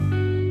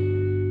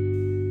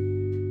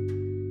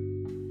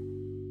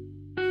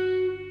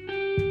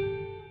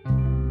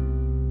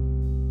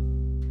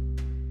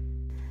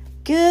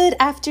Good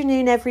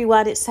afternoon,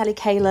 everyone. It's Sally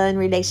Kalen,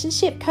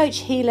 relationship coach,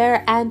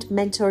 healer, and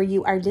mentor.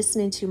 You are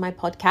listening to my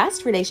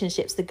podcast,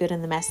 Relationships, the Good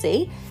and the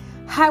Messy.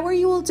 How are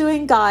you all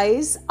doing,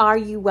 guys? Are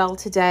you well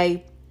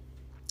today?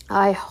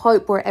 I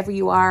hope wherever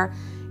you are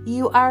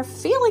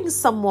feeling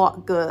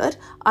somewhat good.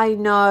 I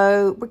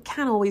know we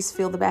can't always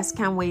feel the best,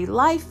 can we?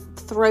 Life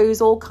throws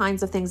all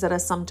kinds of things at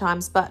us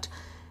sometimes, but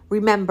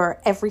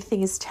remember,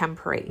 everything is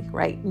temporary,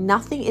 right?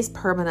 Nothing is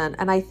permanent.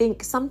 And I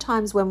think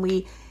sometimes when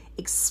we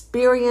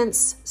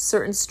experience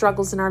certain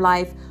struggles in our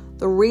life,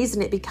 the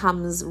reason it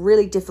becomes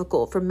really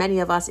difficult for many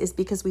of us is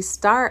because we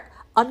start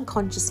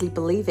unconsciously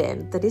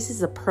believing that this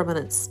is a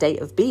permanent state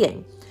of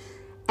being.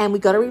 And we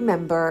got to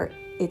remember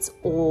it's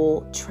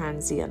all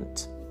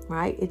transient,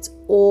 right? It's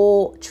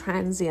all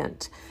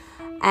transient.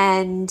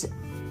 And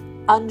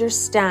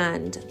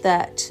understand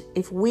that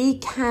if we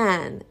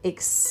can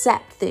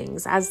accept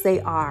things as they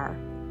are,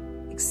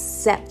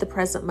 accept the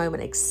present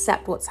moment,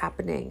 accept what's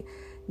happening,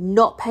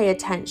 not pay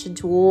attention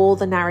to all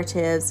the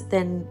narratives,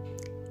 then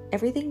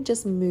everything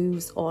just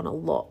moves on a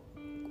lot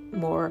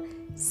more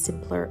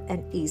simpler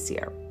and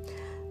easier.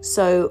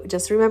 So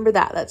just remember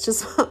that. That's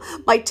just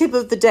my tip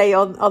of the day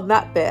on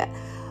that bit.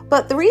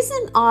 But the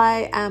reason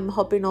I am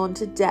hopping on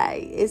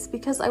today is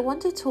because I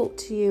want to talk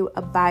to you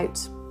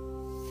about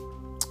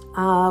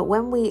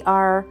when we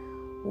are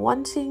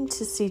wanting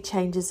to see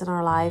changes in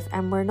our life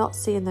and we're not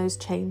seeing those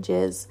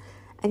changes,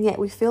 and yet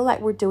we feel like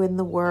we're doing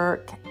the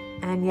work,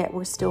 and yet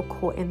we're still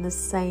caught in the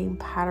same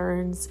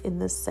patterns, in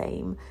the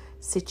same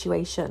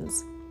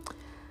situations.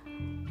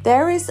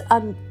 There is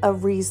a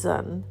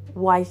reason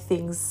why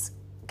things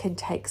can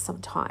take some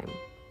time.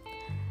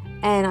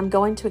 And I'm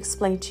going to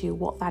explain to you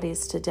what that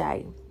is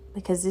today,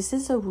 because this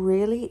is a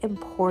really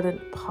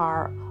important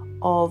part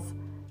of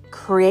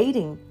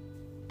creating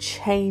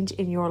change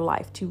in your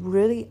life, to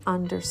really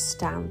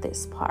understand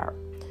this part.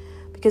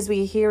 Because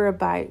we hear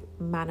about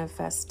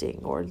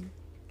manifesting or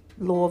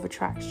law of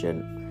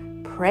attraction,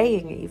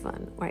 praying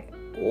even, right?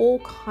 All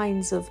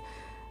kinds of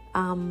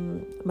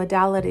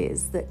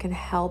modalities that can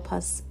help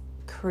us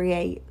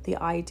create the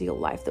ideal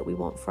life that we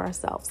want for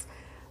ourselves.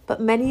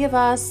 But many of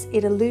us,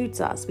 it eludes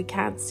us. We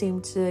can't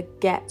seem to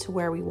get to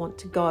where we want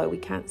to go. We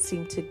can't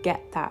seem to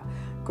get that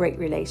great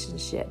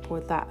relationship or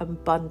that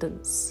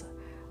abundance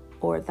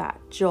or that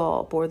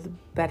job or the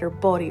better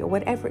body or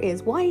whatever it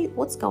is.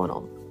 What's going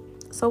on?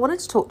 So I wanted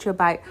to talk to you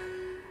about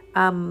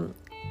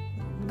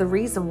the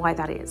reason why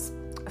that is.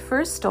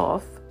 First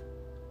off,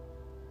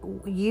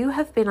 you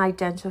have been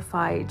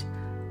identified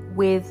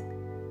with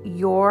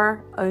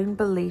your own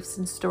beliefs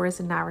and stories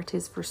and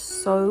narratives for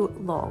so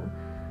long.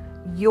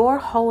 Your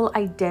whole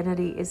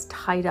identity is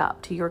tied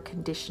up to your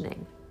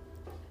conditioning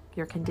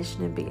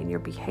being your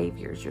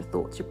behaviors, your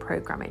thoughts, your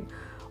programming,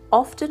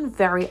 often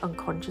very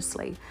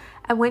unconsciously.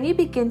 And when you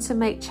begin to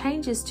make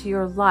changes to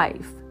your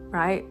life,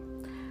 right,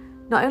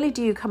 not only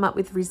do you come up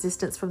with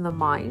resistance from the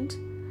mind,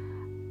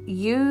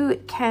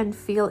 you can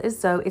feel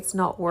as though it's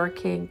not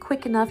working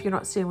quick enough, you're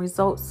not seeing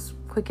results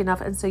quick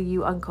enough, and so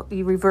you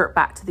revert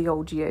back to the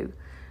old you.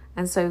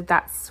 And so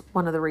that's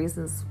one of the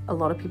reasons a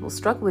lot of people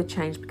struggle with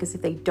change, because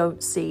if they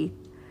don't see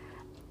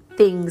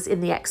things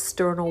in the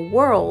external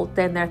world,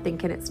 then they're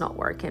thinking it's not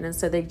working, and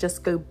so they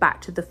just go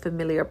back to the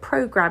familiar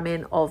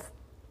programming of,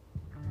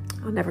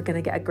 I'm never going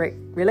to get a great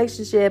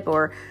relationship,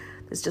 or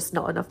there's just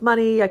not enough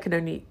money, I can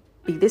only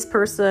be this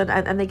person,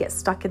 and they get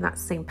stuck in that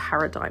same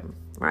paradigm,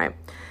 right?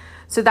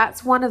 So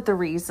that's one of the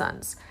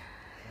reasons.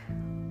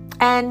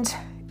 And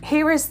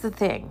here is the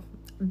thing.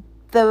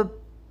 The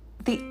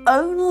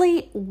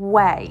only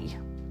way,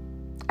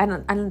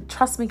 and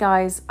trust me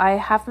guys, I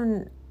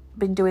haven't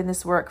been doing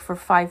this work for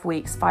 5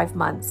 weeks, 5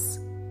 months,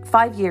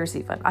 5 years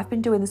even. I've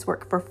been doing this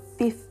work for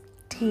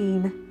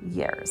 15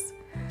 years.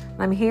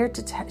 And I'm here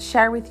to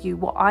share with you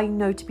what I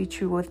know to be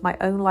true with my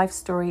own life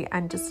story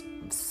and just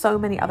so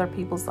many other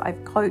people's that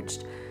I've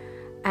coached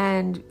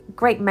and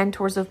great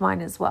mentors of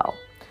mine as well.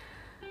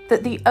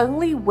 That the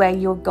only way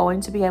you're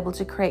going to be able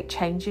to create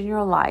change in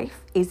your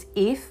life is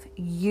if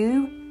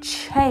you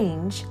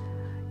change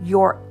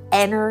your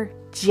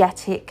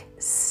energetic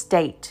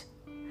state,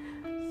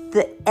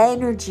 the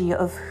energy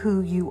of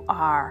who you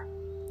are.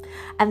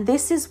 And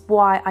this is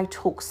why I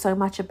talk so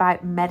much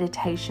about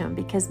meditation,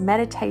 because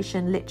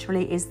meditation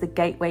literally is the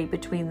gateway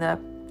between the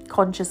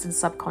conscious and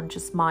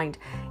subconscious mind.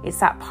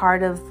 It's that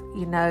part of,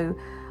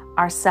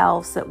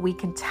 ourselves that we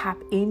can tap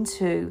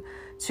into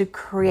to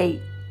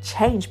create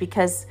change,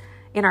 because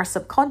in our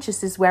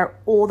subconscious is where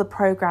all the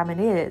programming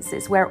is.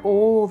 It's where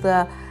all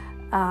the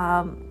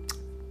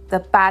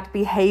bad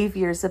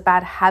behaviors, the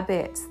bad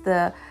habits,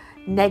 the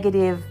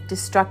negative,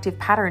 destructive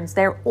patterns,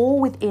 they're all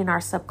within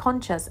our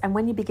subconscious. And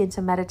when you begin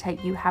to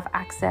meditate, you have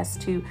access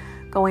to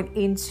going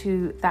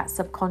into that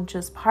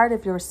subconscious part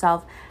of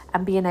yourself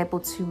and being able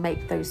to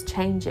make those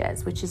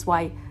changes, which is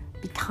why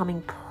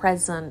becoming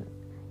present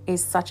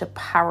is such a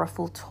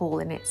powerful tool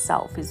in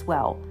itself as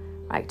well,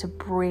 right? To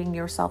bring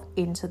yourself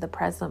into the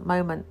present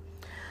moment.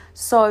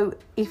 So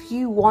if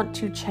you want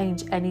to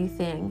change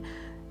anything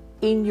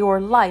in your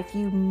life,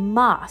 you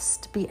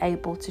must be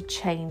able to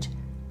change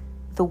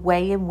the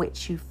way in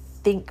which you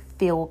think,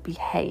 feel,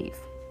 behave.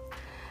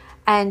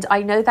 And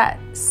I know that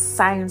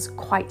sounds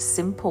quite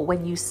simple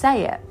when you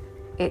say it.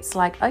 It's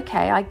like,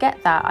 okay, I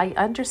get that. I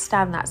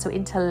understand that. So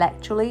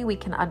intellectually, we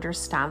can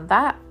understand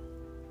that.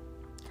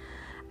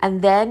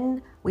 And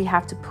then we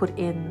have to put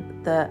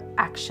in the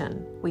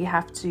action. We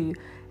have to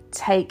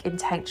take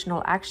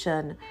intentional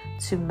action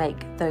to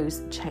make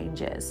those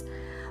changes.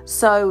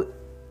 So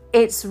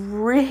it's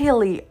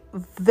really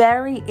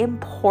very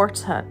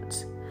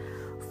important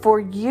for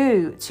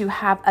you to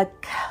have a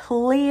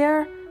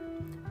clear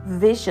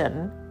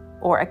vision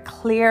or a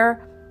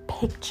clear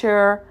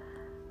picture,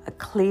 a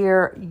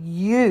clear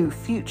you,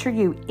 future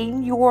you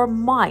in your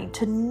mind,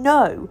 to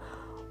know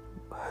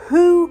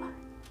who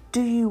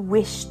do you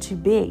wish to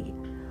be?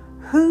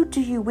 Who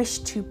do you wish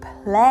to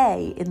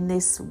play in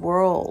this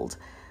world?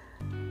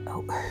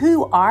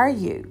 Who are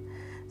you?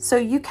 So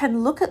you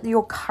can look at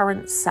your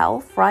current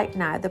self right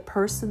now, the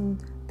person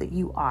that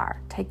you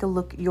are. Take a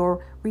look at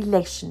your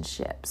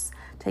relationships.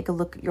 Take a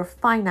look at your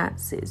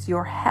finances,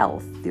 your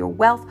health, your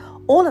wealth,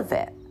 all of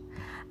it.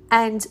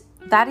 And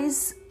that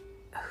is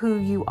who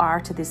you are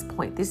to this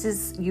point.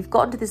 You've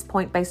gotten to this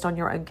point based on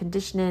your own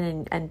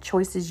conditioning and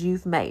choices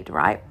you've made,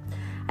 right?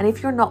 And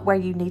if you're not where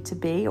you need to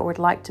be or would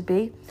like to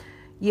be,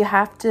 you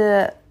have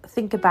to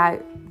think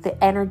about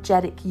the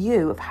energetic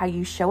you of how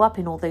you show up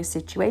in all those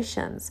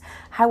situations.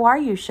 How are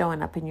you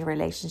showing up in your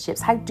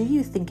relationships? How do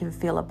you think and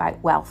feel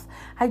about wealth?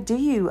 How do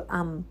you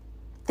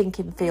think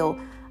and feel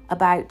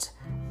about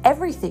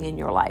everything in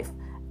your life?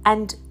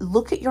 And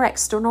look at your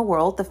external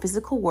world, the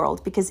physical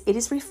world, because it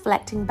is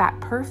reflecting back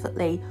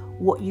perfectly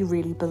what you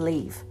really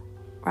believe,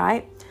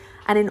 right?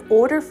 And in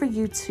order for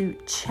you to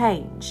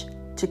change,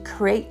 to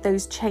create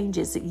those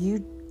changes that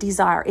you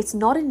desire, it's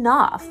not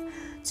enough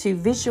to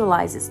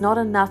visualize. It's not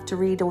enough to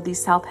read all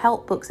these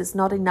self-help books. It's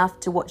not enough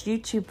to watch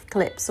YouTube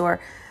clips or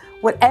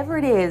whatever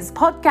it is,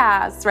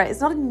 podcasts, right?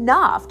 It's not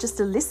enough just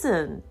to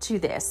listen to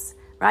this,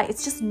 right?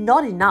 It's just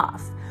not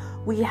enough.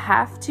 We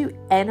have to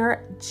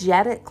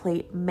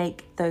energetically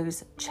make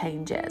those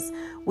changes.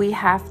 We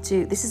have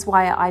to, this is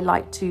why I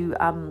like to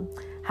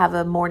have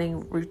a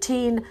morning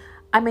routine.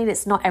 I mean,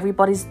 it's not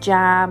everybody's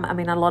jam. I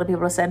mean, a lot of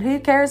people are saying, who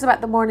cares about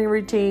the morning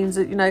routines?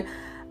 You know,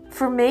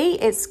 for me,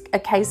 it's a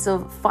case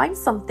of find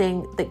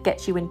something that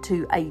gets you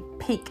into a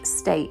peak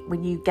state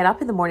when you get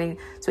up in the morning,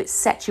 so it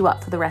sets you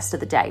up for the rest of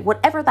the day,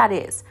 whatever that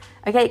is.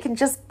 Okay, it can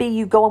just be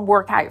you go and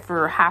work out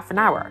for half an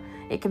hour.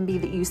 It can be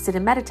that you sit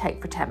and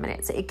meditate for 10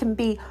 minutes. It can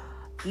be,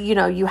 you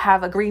know, you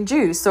have a green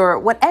juice or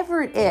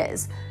whatever it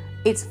is.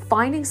 It's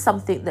finding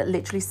something that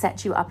literally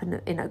sets you up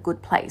in a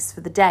good place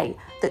for the day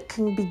that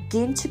can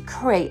begin to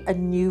create a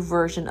new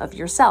version of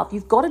yourself.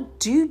 You've got to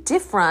do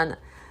different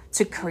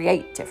to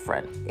create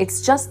different.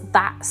 It's just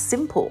that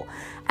simple.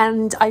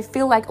 And I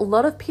feel like a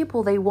lot of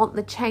people, they want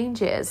the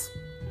changes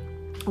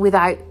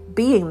without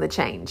being the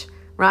change,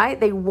 right?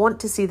 They want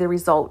to see the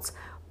results,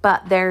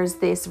 but there's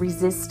this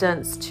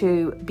resistance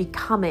to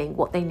becoming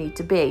what they need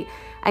to be.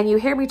 And you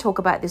hear me talk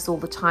about this all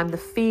the time. The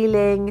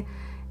feeling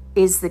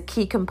is the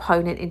key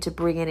component into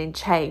bringing in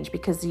change,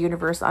 because the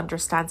universe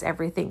understands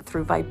everything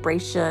through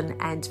vibration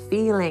and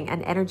feeling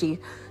and energy.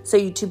 So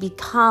you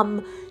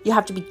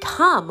have to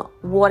become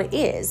what it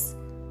is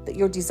that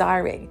you're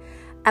desiring.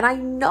 And I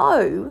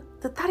know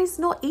that is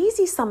not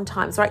easy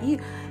sometimes, right?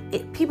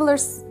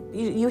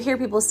 You hear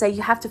people say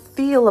you have to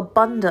feel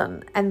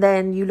abundant, and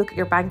then you look at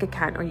your bank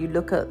account or you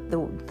look at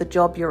the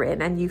job you're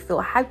in and you feel,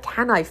 how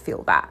can I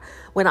feel that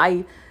when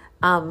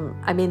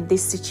I'm in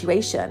this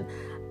situation?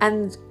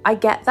 And I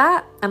get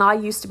that. And I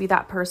used to be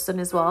that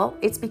person as well.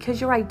 It's because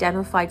you're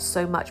identified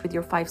so much with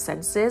your five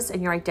senses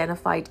and you're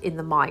identified in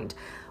the mind.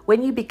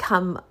 When you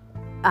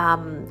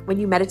when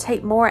you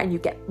meditate more and you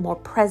get more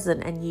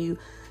present and you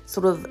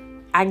sort of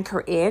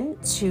anchor in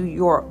to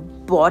your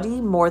body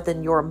more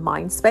than your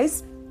mind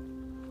space,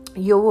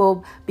 you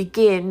will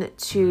begin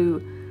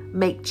to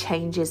make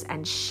changes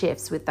and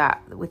shifts with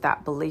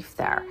that belief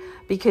there.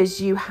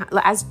 Because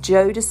as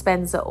Joe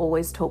Dispenza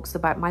always talks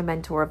about, my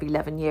mentor of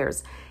 11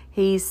 years,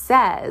 he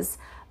says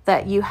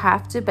that you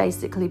have to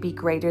basically be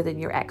greater than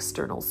your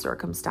external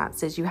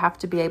circumstances. You have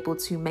to be able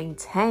to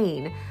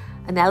maintain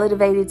an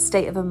elevated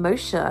state of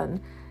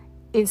emotion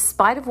in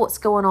spite of what's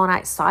going on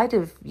outside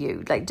of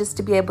you, like just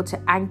to be able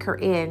to anchor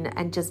in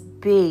and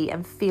just be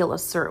and feel a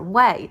certain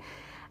way.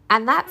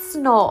 And that's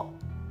not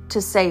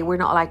to say we're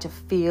not allowed to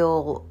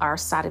feel our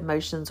sad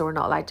emotions, or we're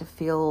not allowed to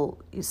feel,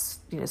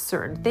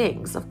 certain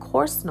things. Of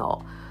course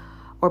not.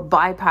 Or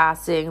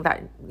bypassing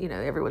that,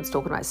 everyone's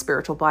talking about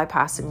spiritual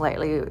bypassing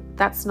lately.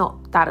 That's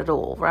not that at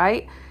all,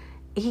 right?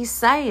 He's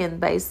saying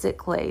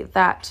basically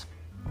that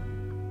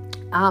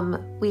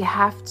we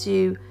have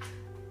to,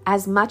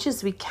 as much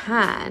as we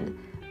can,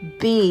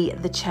 be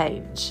the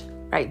change,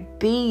 right?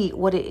 Be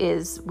what it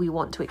is we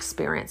want to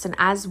experience. And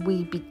as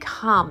we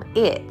become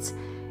it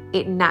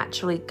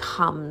naturally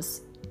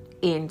comes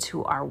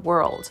into our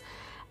world.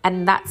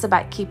 And that's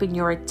about keeping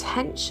your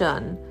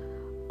attention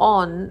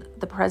on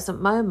the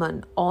present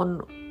moment, on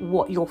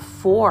what you're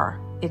for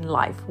in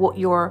life, what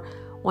you're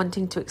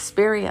wanting to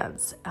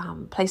experience,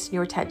 placing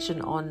your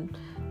attention on,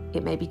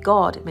 it may be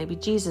God, it may be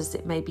Jesus,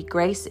 it may be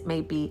grace, it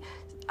may be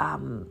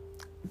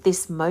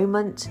this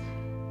moment,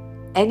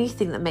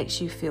 anything that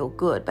makes you feel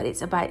good. But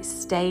it's about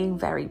staying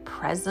very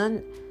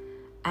present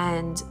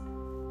and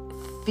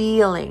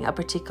feeling a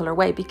particular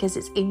way, because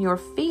it's in your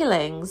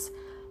feelings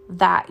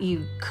that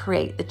you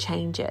create the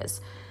changes.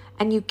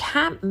 And you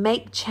can't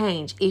make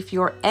change if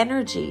your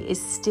energy is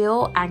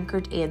still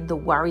anchored in the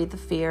worry, the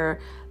fear,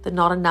 the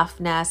not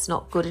enoughness,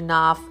 not good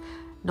enough,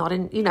 not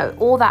in,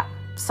 all that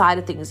side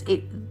of things.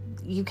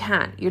 You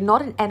can't. You're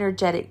not an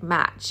energetic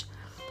match.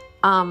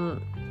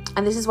 And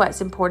this is why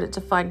it's important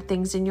to find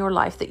things in your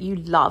life that you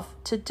love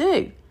to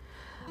do.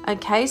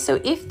 Okay,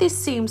 so if this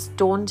seems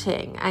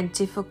daunting and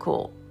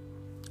difficult,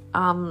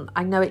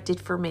 I know it did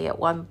for me at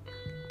one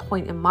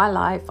point in my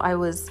life. I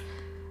was,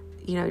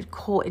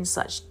 caught in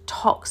such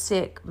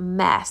toxic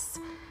mess.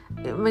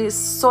 I mean, it's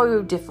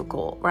so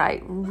difficult,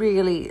 right?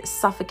 Really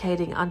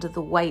suffocating under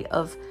the weight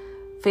of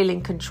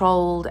feeling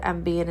controlled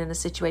and being in a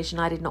situation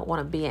I did not want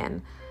to be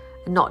in,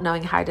 and not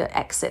knowing how to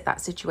exit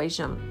that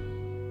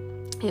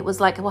situation. It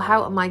was like, well,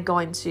 how am I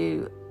going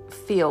to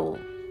feel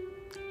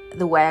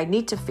the way I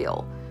need to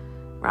feel,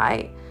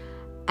 right?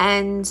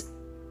 And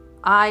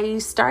I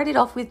started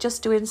off with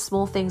just doing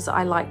small things that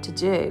I like to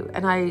do,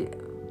 and I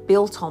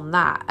built on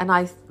that. And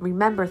I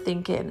remember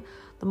thinking,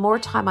 the more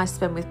time I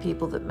spend with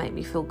people that make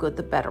me feel good,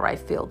 the better I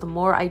feel. The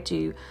more I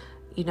do,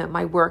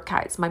 my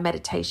workouts, my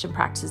meditation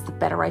practices, the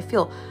better I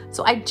feel.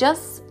 So I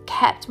just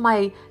kept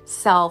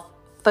myself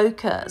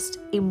focused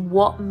in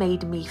what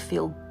made me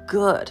feel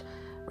good,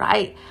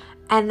 right?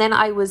 And then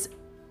I was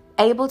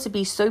able to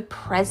be so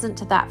present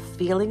to that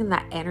feeling and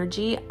that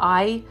energy.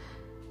 I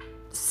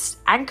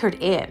anchored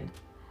in,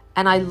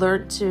 and I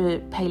learned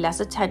to pay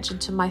less attention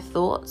to my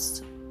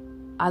thoughts.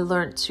 I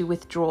learned to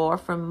withdraw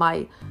from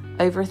my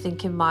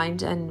overthinking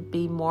mind and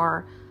be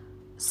more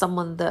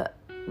someone that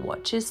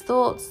watches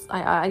thoughts.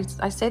 I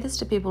say this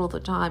to people all the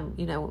time,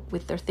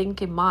 with their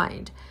thinking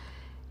mind.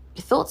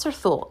 Your thoughts are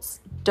thoughts.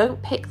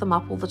 Don't pick them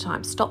up all the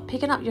time. Stop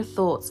picking up your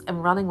thoughts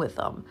and running with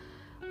them.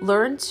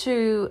 Learn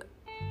to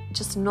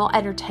just not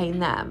entertain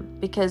them,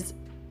 because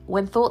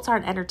when thoughts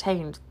aren't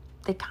entertained,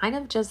 they kind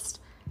of just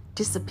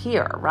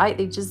disappear, right?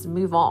 They just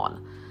move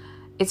on.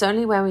 It's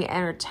only when we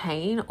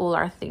entertain all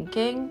our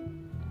thinking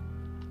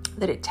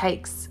that it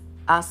takes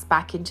us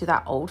back into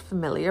that old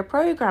familiar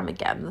program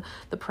again,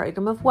 the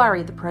program of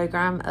worry, the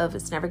program of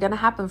it's never going to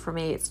happen for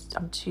me,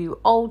 I'm too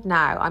old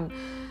now,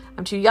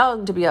 I'm too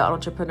young to be an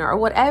entrepreneur, or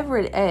whatever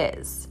it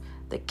is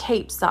that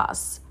keeps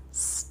us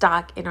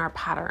stuck in our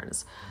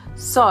patterns.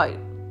 So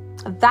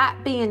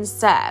that being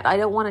said, I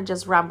don't want to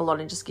just ramble on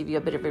and just give you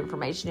a bit of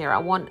information here. I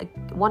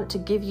want to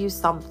give you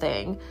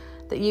something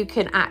that you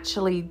can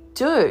actually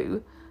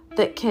do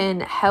that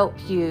can help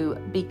you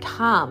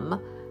become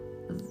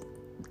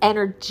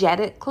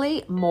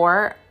energetically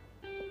more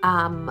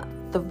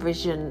the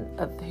vision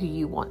of who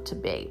you want to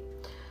be.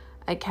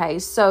 Okay,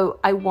 so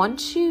I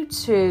want you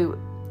to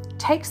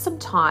take some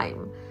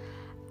time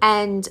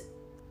and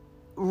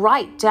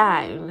write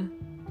down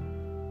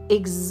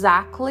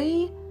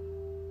exactly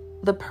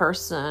the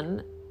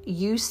person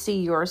you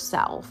see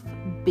yourself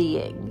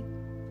being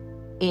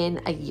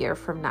in a year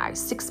from now,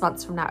 6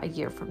 months from now, a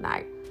year from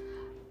now.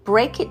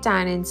 Break it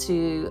down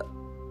into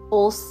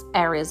all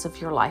areas of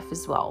your life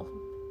as well,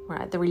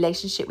 right? The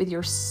relationship with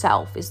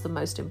yourself is the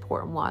most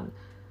important one.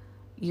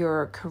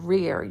 Your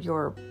career,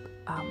 your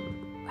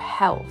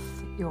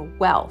health, your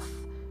wealth,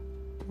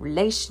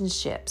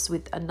 relationships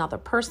with another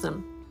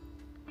person.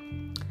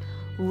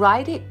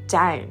 Write it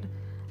down.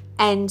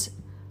 And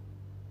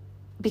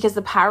because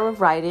the power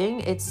of writing,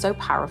 it's so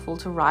powerful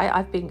to write.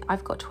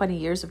 I've got 20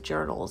 years of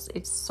journals.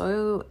 It's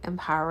so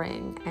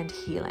empowering and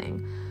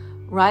healing.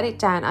 Write it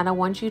down, and I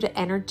want you to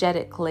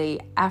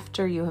energetically,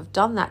 after you have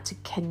done that, to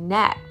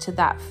connect to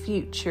that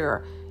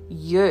future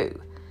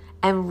you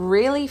and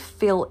really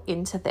feel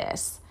into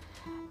this.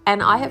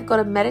 And I have got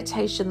a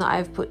meditation that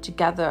I've put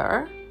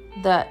together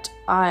that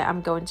I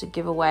am going to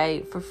give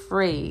away for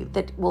free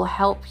that will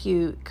help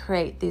you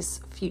create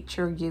this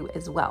future you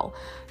as well.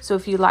 So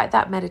if you like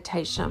that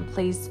meditation,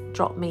 please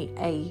drop me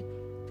a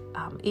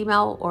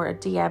email or a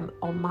DM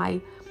on my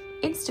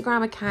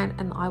Instagram account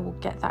and I will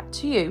get that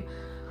to you.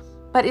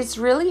 But it's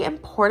really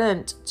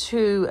important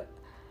to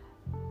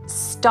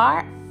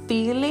start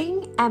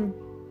feeling and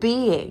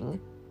being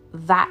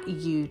that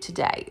you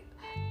today.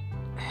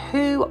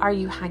 Who are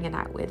you hanging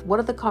out with? What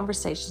are the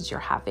conversations you're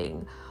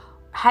having?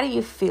 How do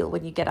you feel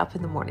when you get up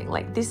in the morning?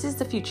 Like, this is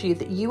the future you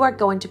that you are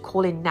going to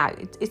call in now.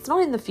 It's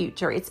not in the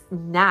future, it's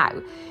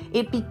now.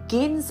 It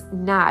begins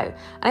now. And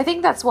I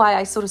think that's why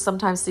I sort of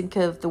sometimes think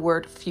of the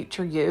word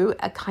future you,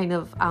 a kind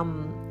of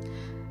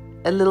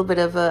a little bit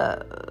of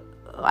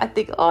I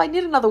think, I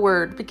need another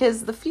word,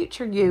 because the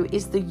future you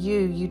is the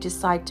you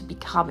decide to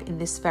become in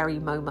this very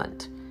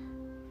moment.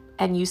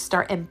 And you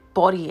start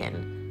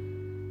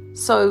embodying.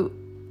 So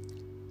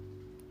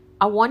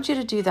I want you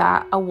to do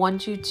that. I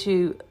want you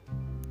to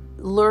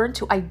learn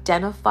to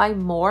identify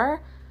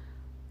more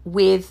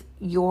with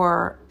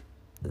your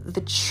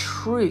the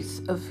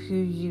truth of who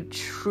you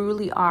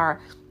truly are,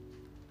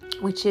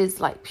 which is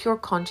like pure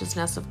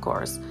consciousness, of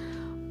course,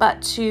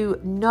 but to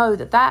know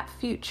that that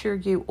future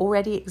you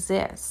already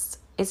exists.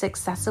 It's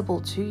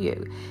accessible to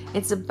you.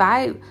 It's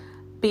about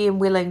being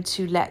willing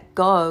to let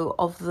go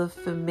of the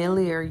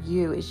familiar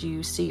you as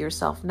you see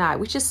yourself now,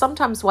 which is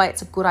sometimes why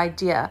it's a good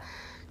idea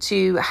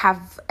to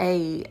have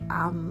a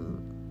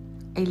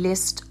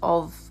list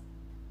of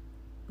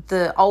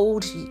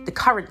the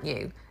current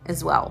you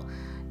as well.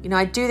 You know,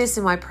 I do this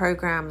in my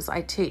programs.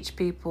 I teach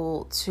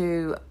people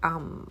to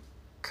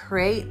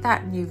create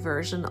that new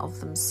version of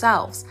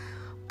themselves,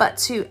 but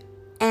to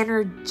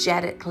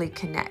energetically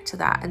connect to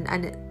that.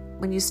 And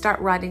when you start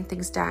writing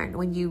things down,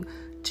 when you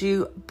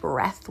do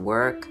breath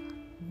work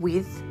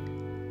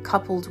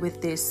coupled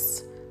with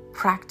this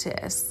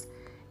practice,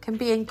 can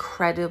be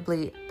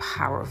incredibly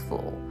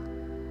powerful.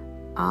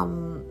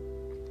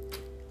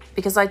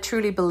 Because I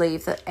truly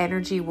believe that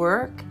energy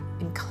work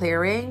and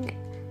clearing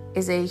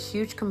is a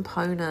huge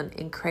component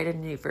in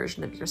creating a new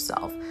version of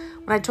yourself.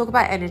 When I talk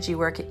about energy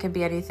work, it can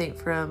be anything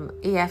from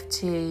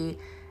EFT,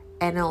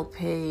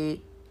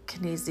 NLP,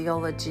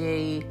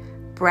 kinesiology,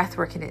 breath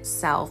work in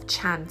itself,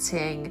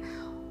 chanting,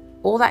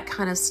 all that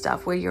kind of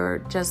stuff where you're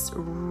just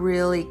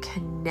really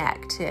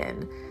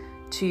connecting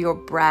to your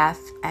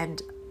breath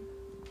and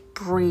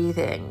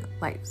breathing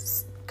like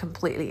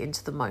completely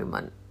into the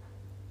moment.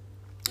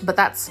 But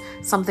that's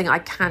something I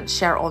can't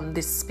share on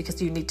this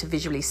because you need to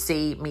visually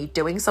see me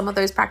doing some of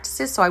those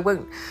practices. So I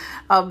won't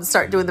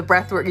start doing the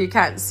breath work. You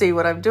can't see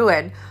what I'm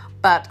doing.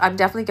 But I'm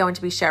definitely going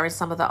to be sharing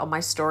some of that on my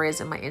stories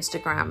and my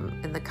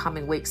Instagram in the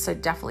coming weeks. So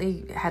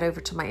definitely head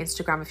over to my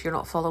Instagram if you're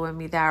not following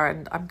me there.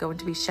 And I'm going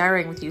to be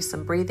sharing with you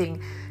some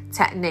breathing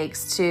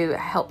techniques to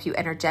help you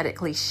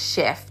energetically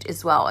shift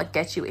as well and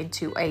get you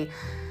into a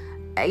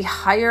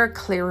higher,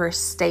 clearer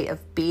state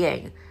of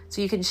being.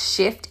 So you can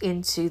shift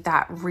into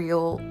that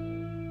real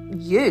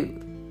you,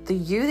 the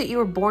you that you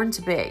were born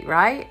to be,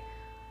 right?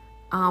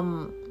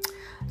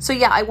 So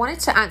yeah, I wanted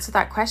to answer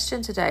that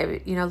question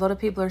today. You know, a lot of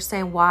people are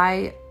saying,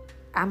 why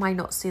am I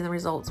not seeing the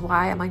results?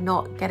 Why am I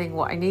not getting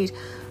what I need?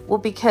 Well,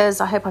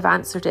 because I hope I've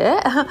answered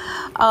it.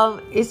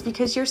 It's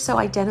because you're so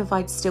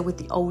identified still with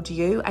the old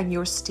you and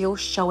you're still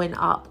showing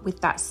up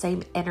with that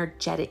same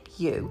energetic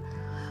you.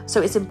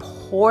 So it's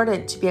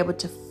important to be able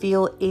to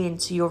feel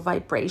into your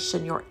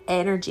vibration, your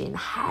energy, and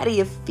how do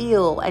you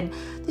feel? And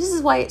this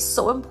is why it's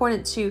so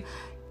important to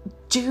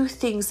do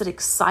things that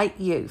excite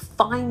you.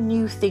 Find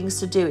new things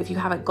to do if you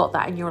haven't got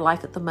that in your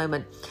life at the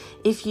moment.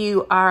 If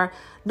you are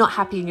not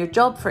happy in your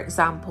job, for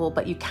example,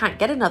 but you can't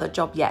get another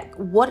job yet,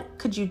 what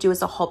could you do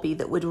as a hobby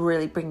that would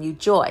really bring you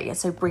joy? And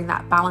so bring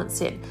that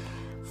balance in.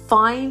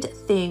 Find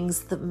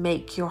things that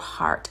make your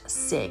heart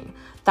sing.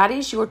 That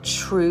is your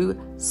true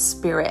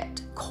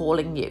spirit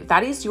calling you.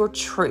 That is your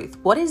truth.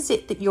 What is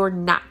it that you're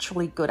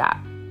naturally good at?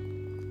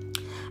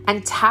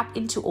 And tap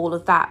into all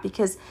of that,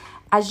 because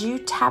as you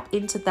tap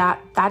into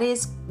that, that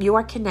is, you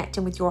are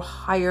connecting with your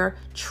higher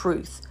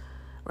truth,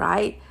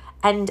 right?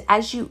 And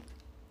as you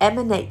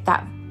emanate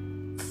that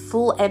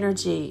full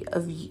energy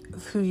of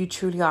who you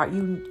truly are,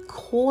 you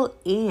call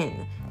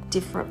in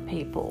different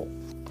people.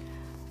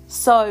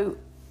 So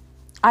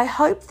I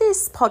hope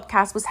this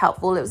podcast was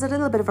helpful. It was a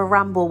little bit of a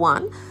ramble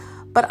one,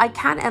 but I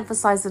can't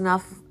emphasize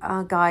enough,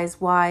 guys,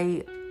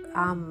 why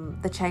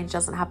the change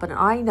doesn't happen. And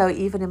I know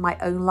even in my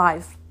own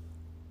life,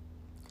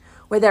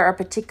 where there are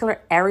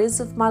particular areas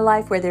of my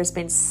life where there's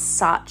been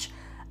such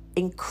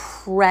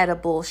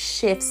incredible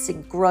shifts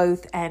in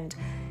growth and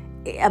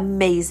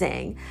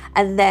amazing.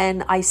 And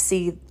then I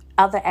see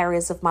other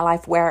areas of my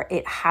life where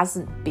it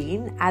hasn't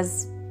been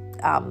as,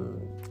 I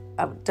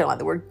don't like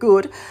the word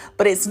good,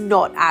 but it's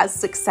not as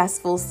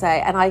successful,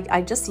 say. And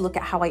I just look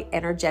at how I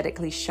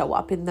energetically show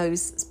up in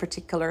those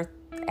particular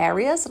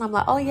areas. And I'm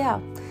like, oh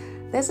yeah,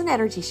 there's an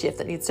energy shift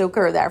that needs to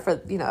occur there.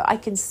 For, you know, I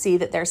can see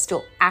that there's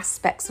still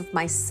aspects of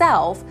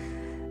myself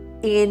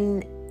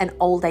in an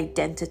old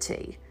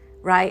identity,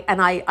 right? And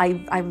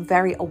I'm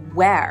very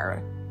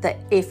aware that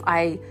if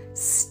I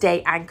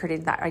stay anchored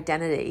in that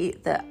identity,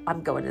 that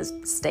I'm going to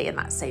stay in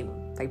that same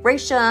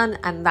vibration,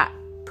 and that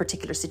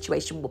particular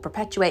situation will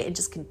perpetuate and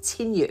just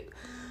continue.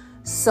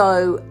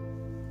 So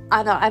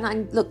I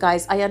look,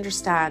 guys, I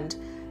understand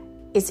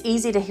it's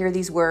easy to hear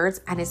these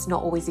words and it's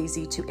not always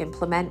easy to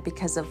implement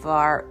because of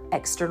our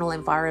external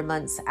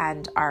environments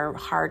and our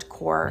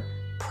hardcore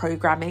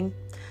programming.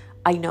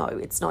 I know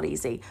it's not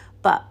easy,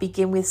 but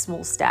begin with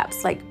small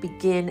steps. Like,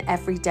 begin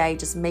every day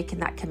just making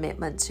that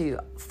commitment to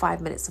 5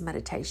 minutes of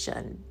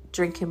meditation,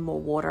 drinking more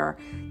water,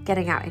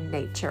 getting out in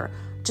nature,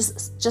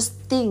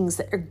 just things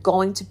that are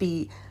going to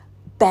be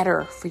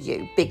better for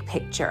you, big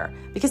picture,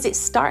 because it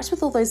starts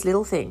with all those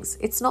little things.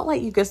 It's not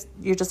like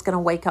you're just going to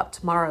wake up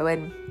tomorrow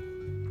and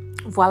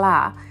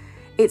voila.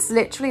 It's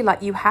literally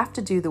like you have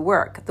to do the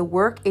work. The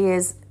work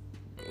is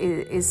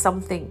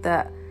something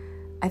that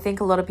I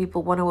think a lot of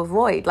people want to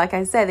avoid. Like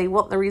I said, they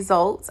want the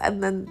results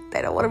and then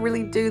they don't want to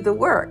really do the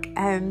work.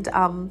 And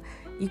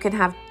you can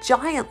have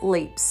giant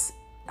leaps,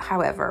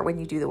 however, when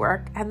you do the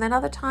work. And then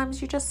other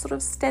times you're just sort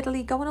of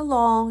steadily going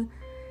along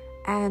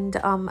and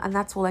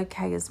that's all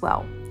okay as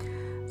well.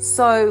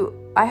 So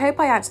I hope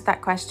I answered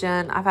that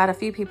question. I've had a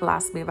few people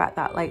ask me about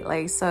that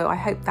lately, so I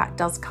hope that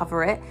does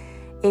cover it.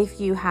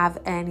 If you have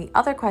any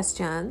other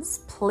questions,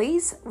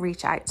 please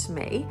reach out to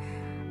me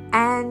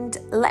and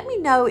let me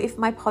know if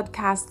my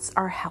podcasts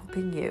are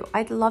helping you.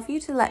 I'd love you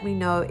to let me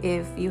know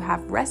if you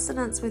have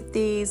resonance with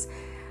these,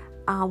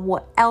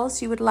 what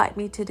else you would like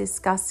me to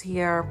discuss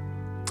here.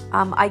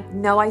 I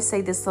know I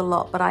say this a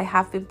lot, but I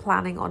have been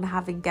planning on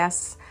having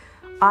guests.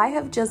 I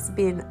have just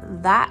been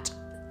that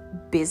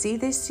busy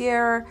this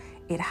year.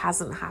 It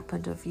hasn't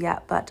happened of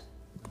yet, but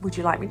would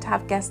you like me to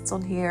have guests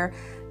on here?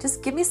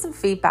 Just give me some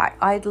feedback.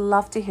 I'd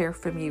love to hear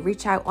from you.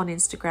 Reach out on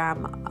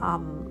Instagram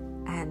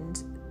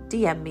and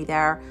DM me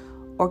there,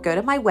 or go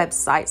to my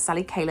website,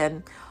 Sally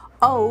Kalen.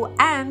 Oh,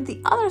 and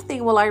the other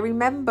thing, I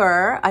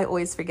remember, I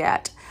always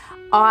forget,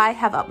 I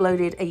have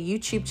uploaded a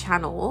YouTube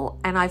channel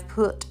and I've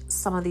put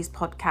some of these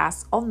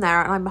podcasts on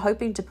there, and I'm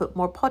hoping to put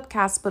more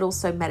podcasts, but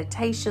also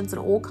meditations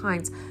and all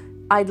kinds.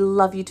 I'd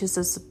love you to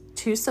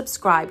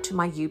subscribe to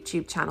my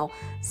YouTube channel,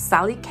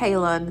 Sally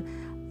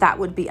Kalen. That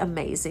would be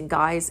amazing,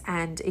 guys.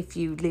 And if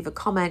you leave a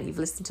comment, you've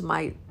listened to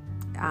my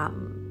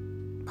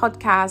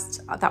podcast,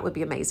 that would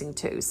be amazing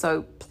too.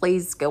 So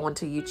please go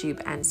onto YouTube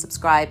and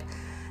subscribe.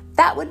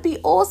 That would be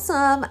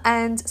awesome,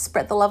 and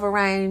spread the love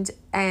around.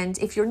 And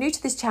if you're new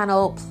to this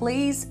channel,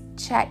 please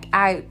check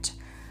out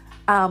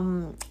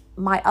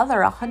my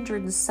other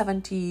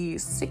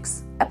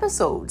 176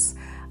 episodes,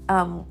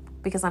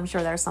 because I'm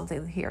sure there's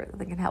something here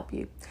that can help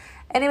you.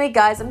 Anyway,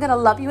 guys, I'm going to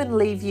love you and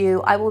leave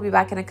you. I will be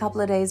back in a couple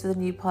of days with a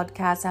new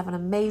podcast. Have an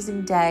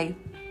amazing day.